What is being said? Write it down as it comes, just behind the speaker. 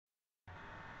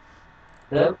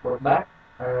Hello, welcome back.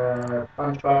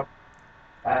 SpongeBob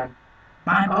and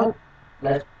Mango.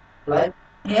 let's play.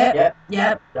 Yep. Yep.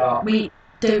 Yep. Yeah. We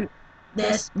do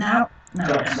this now. No.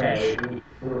 Just say we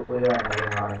weren't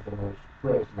having anything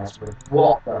weirdness with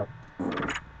what the.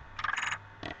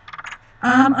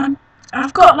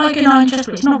 I've got like a 9 chest,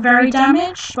 but it's not very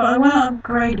damaged. But I want to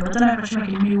upgrade it. I don't know if I should make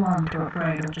a new one to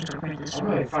upgrade or just upgrade this I'm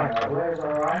one. going to find out where is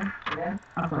our iron again.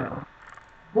 I've got it all.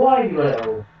 Why you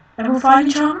little? Level 5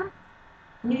 enchantment.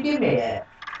 Can you give me it?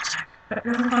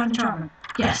 Level 5 enchantment.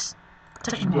 Yes.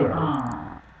 Protection 1.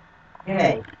 Ah.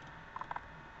 Yay.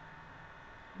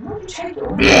 Why did you take it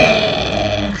away?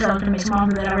 Because I was gonna make some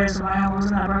armor that I raised on my own,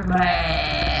 wasn't that broken?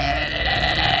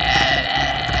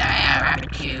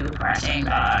 Rapid Q pressing.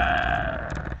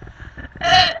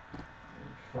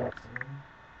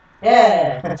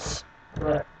 Yeah.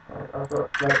 Look, I've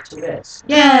got like 2 bits.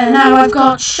 Yeah, now I've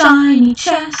got shiny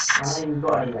chests. I haven't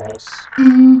got any legs.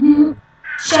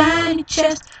 Shiny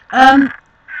chest. I'm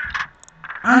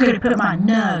gonna put my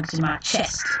nugs in my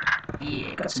chest.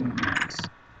 Yeah, got some nugs.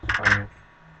 Funny.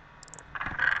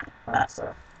 That's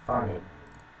a funny.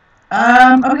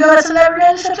 Are we going to level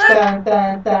in this episode? Dun,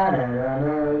 dun,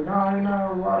 dun,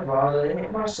 no, I'd rather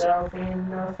hit myself in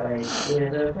the face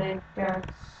with a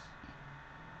pickaxe.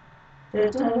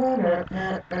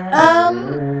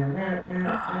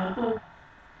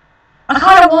 I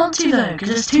kind of want to though, because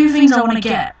there's 2 things I want to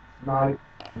get. No.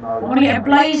 I want to get a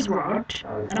blaze rod,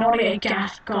 and I want to get a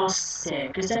gas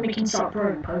stick, because then we can start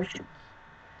brewing potions.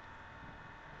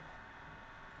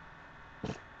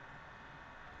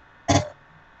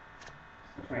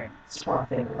 That's what I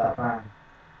think of that man.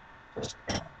 Just.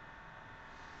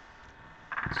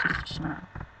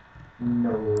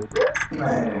 No.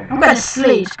 I'm going to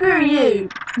sleep. Screw you.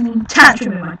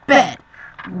 Tantrum in my bed.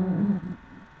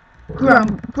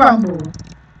 Grumble.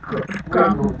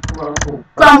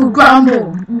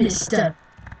 Grumble, mister.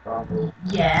 Grumble.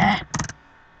 Yeah.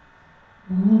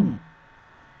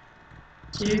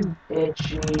 2.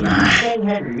 Itchy. King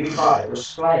Henry V was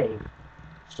slain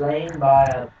by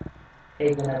a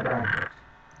pig in a blanket.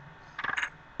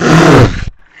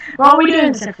 What are we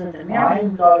doing this episode then?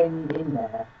 I'm going in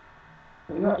there.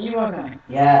 You are going?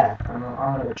 Yeah, I'm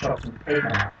going to chop some pig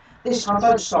out. This time,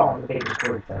 don't start on the biggest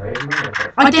group there is,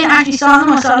 I didn't actually start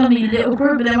them, I started on the little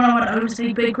group, but then when I went over to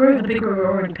the big group, the big group were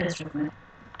already pissed with me.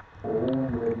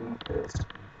 Already pissed.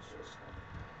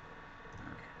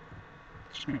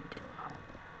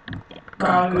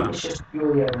 No, it's just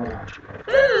you're the only one actually.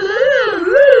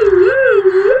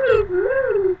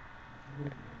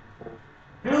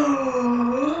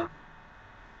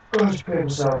 Oh, just put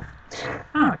himself.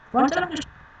 Oh, why did I just...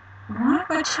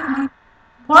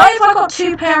 Why have I got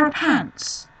 2 pair of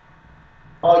pants?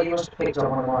 Oh, you must have picked up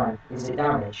one of mine. Is it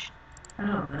damaged? A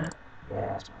little bit. Yeah,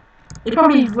 that's fine. It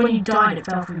probably, when you died, it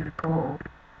fell through the portal.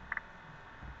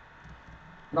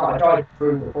 No, I died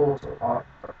through the portal.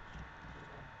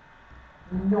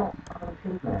 Not a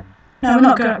pigman. No, we're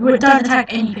not going. We don't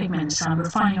attack any pigmen this time. We're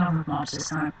finding other mobs this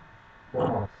time.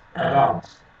 What? A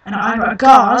ghast? And either a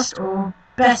ghast or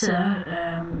better,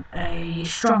 a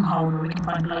stronghold where we can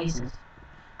find blazes.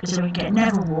 Because then we get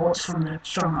nether warts from the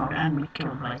stronghold and we kill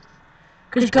the blazes.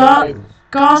 Because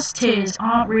ghast tears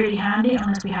aren't really handy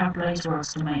unless we have blaze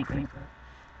rods to make things.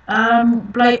 A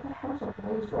blaze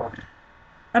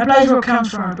rod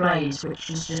comes from a blaze, which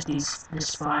is just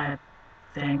this fire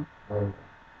thing.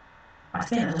 I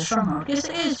think there's a stronghold. Yes,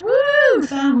 it is. Woo!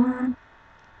 Found one.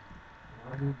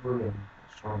 Why are you ruining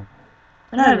a stronghold?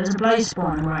 I know, there's a blaze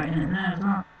spawner right in it there as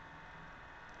well.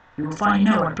 You will finally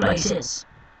know what a blaze is.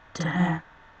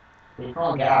 You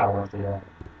can't get out once you're there.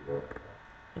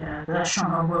 Yeah, but that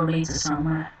stronghold will lead to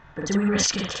somewhere. But do we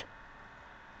risk it?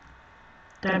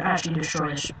 Don't actually destroy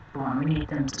the spawn. We need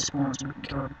them to spawn so we can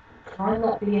kill them. Can I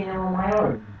not be in here on my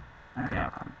own? Okay,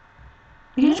 I'll come.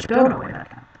 You can just build our way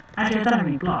back out. Actually, I don't have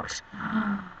any blocks.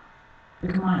 We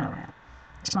can mine our way out.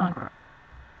 It's Minecraft.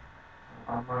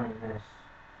 I'm mining this.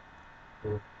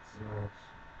 With snails.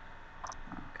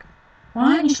 Okay. Why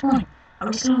aren't you spawning? Are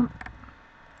we still on?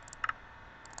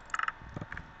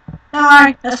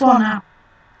 Alright, let's spawn now.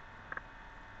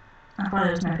 That's why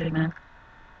there's no pigmen.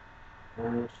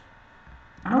 Good.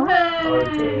 Oh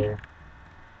dear.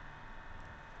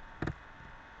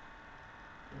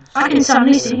 I can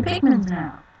suddenly see pigmen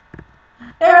now.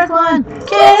 Everyone,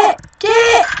 get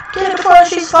it before it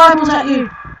shoots fireballs at you.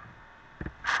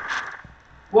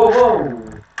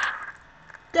 Whoa!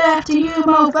 Death to you,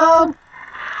 mofo.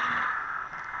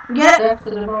 Get it? Death to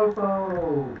the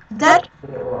mofo. Dead?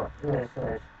 Forget what? Yes,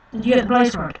 dead. Did you get the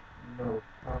blaze rod? No.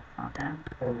 Oh damn.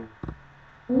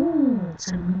 Oh. Ooh,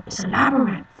 it's a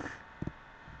labyrinth.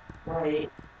 Wait.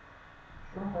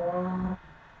 Don't worry,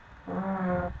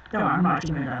 I'm not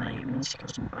actually going down there. You need to go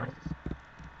some places.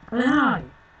 Where are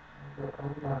you?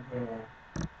 I'm down here.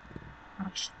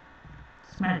 Oh,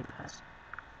 smelly person.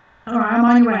 Alright, I'm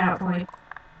on your way out for you.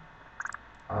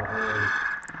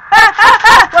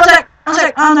 One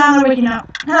sec! I'm down the wiki now.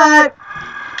 Hello!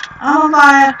 I'm on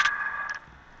fire.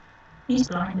 He's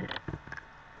blinded.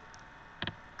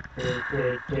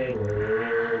 Right,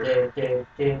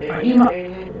 you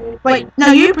might... Wait, no,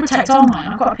 you protect all mine.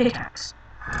 I've got a pickaxe.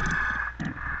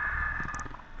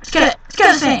 Let's get it! Let's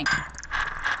get this thing!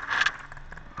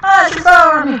 Ah, it's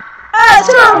on me! Ah, it's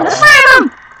on! Let's save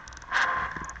him!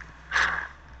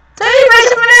 Take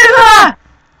basic maneuver!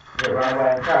 Is it run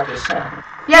away and practice?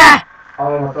 Yeah!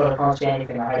 Oh my god, I can't see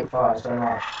anything. I hate fire so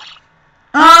much.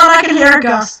 Oh, I can hear a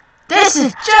gust. This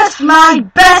is just my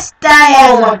best day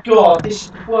ever! Oh my god, this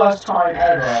is the worst time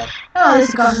ever. Oh,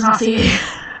 this gust is not for you.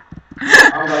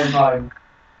 I'm going home.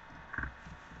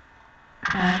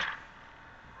 Okay.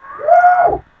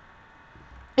 Woo!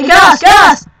 Hey, Gust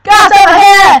over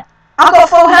here! I've got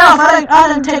full health. I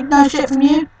don't take no shit from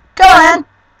you. Go on, then.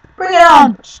 Bring it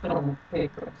on. Some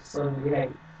people suddenly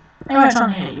hate. They won't try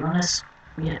to hit you on this.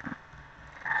 Yeah.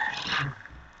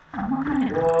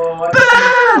 Whoa,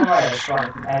 I see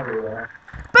fire from everywhere.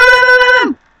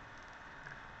 Boom!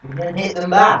 You didn't hit them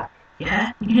back.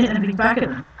 Yeah, you can hit them big back at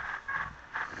them.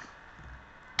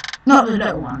 Not the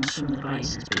little ones from the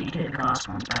blazes, but you can hit the glass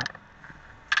ones back.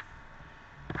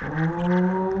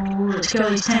 Oh, let's kill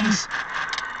these things.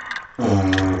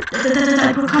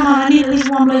 Come on, I need at least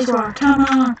one blaze rod. Come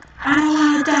on. I don't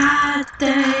want to die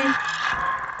today.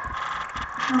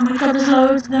 Oh my god, there's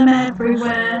loads of them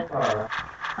everywhere.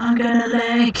 I'm gonna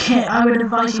lick it. I would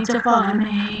advise you to follow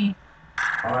me.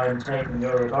 I'm taking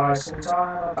your advice and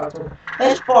I'm about to...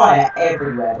 There's fire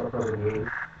everywhere because of you.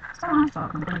 It's not my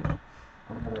fault completely.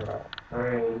 I'm gonna go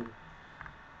 3.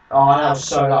 Oh, that was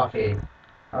so lucky.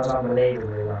 That was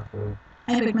unbelievably lucky.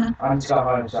 Hey, big man. I need to go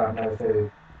home so I have no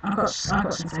food. I've got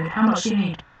some food. How much do you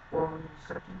need? How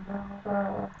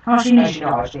How much do you need? Actually,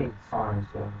 no, I just need fine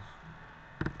things.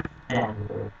 Yeah.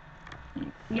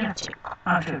 You have to.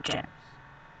 I feel generous.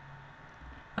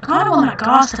 I kind of want that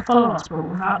gas to follow us, but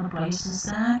without the blazes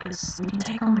there, because we can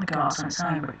take on the gas on its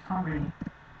own, but we can't really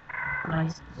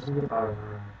blazes.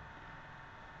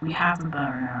 We have the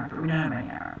bow and arrow, but we don't have any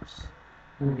arrows.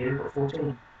 You do, got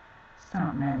 14. It's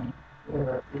not many. Yeah,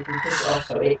 but you can push it off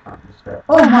so it comes. But...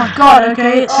 Oh my god,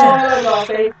 okay, it's Oh, hello,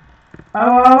 Garfield.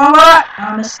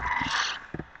 I missed.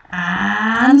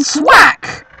 And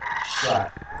swack!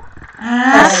 Right.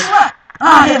 And swack!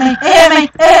 Oh, hit me!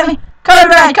 Code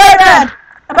red!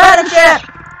 Abandon ship!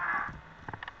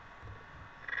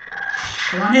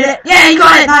 Come on, hit it! Yeah, you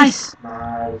got it! Nice!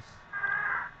 Nice.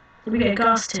 Did we get a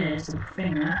ghast here? It's a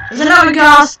thing there. There's another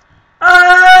ghast!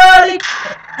 Oh,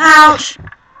 ouch!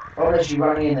 Unless you're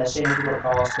running in there, seeing if you've got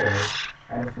cars here.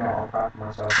 And if not, I'll crack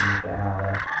myself and get out of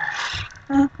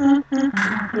there.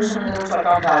 There's something that looks like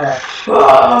gunpowder.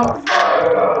 Oh,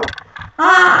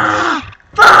 Ah!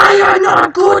 Fire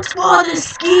not good for the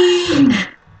skin!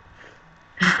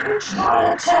 it's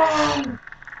not a town!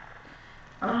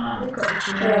 Oh, we've got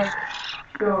to Just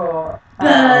pure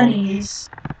Bernies.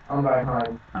 I'm going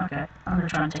home. Okay, I'm gonna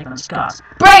try and take on this ghast.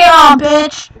 Bring it on,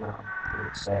 bitch! No,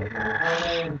 it's safe.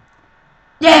 No.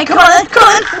 Yeah, come on then!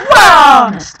 Wow!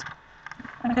 Missed.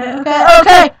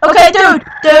 Okay, dude!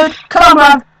 Come on,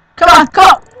 bro! Come on!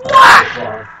 Whack!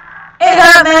 It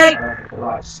hurt me! I don't think the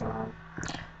lights on.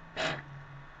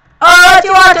 Oh, do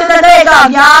you want to the day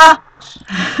dog, yeah?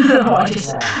 What I just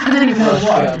said. I didn't even know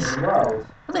what I just said. I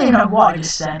didn't even know what I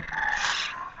just said.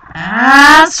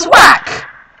 And swack!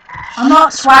 I'm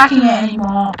not swacking it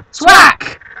anymore.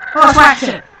 Swack! Oh, I swacked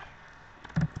it.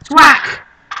 Swack!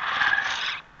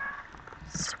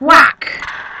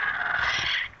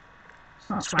 It's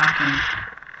not swacking.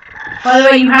 By the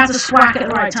way, you have to swack at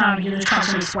the right time. You're just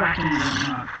constantly swacking.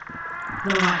 I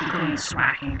don't like you calling it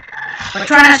swacking. But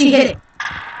try and actually hit it.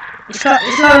 It's low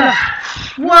enough.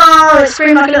 Whoa, it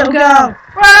screamed like a little girl.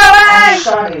 Run away! I'm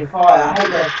starting fire. I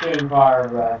hate that being fire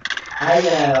everywhere. I hate you,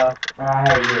 Ella, and I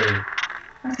hate you.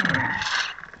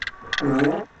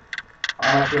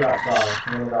 I'm not sure that's fire.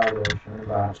 I'm gonna go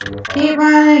Keep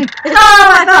running. It's all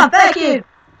my fault. Thank you.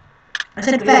 I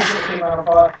said thank you.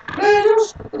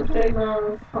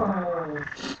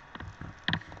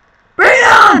 Bring it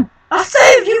on! I'll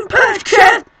save you,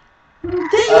 Perchette! Then you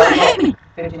hit me!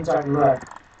 15 seconds left.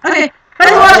 Okay,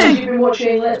 thanks for watching! You've been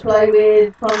watching Let's Play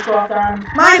with Minecraft and...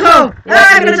 Michael!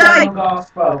 I'm gonna die!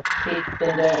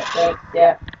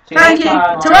 Yeah. Thank you.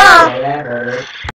 Ta-ra!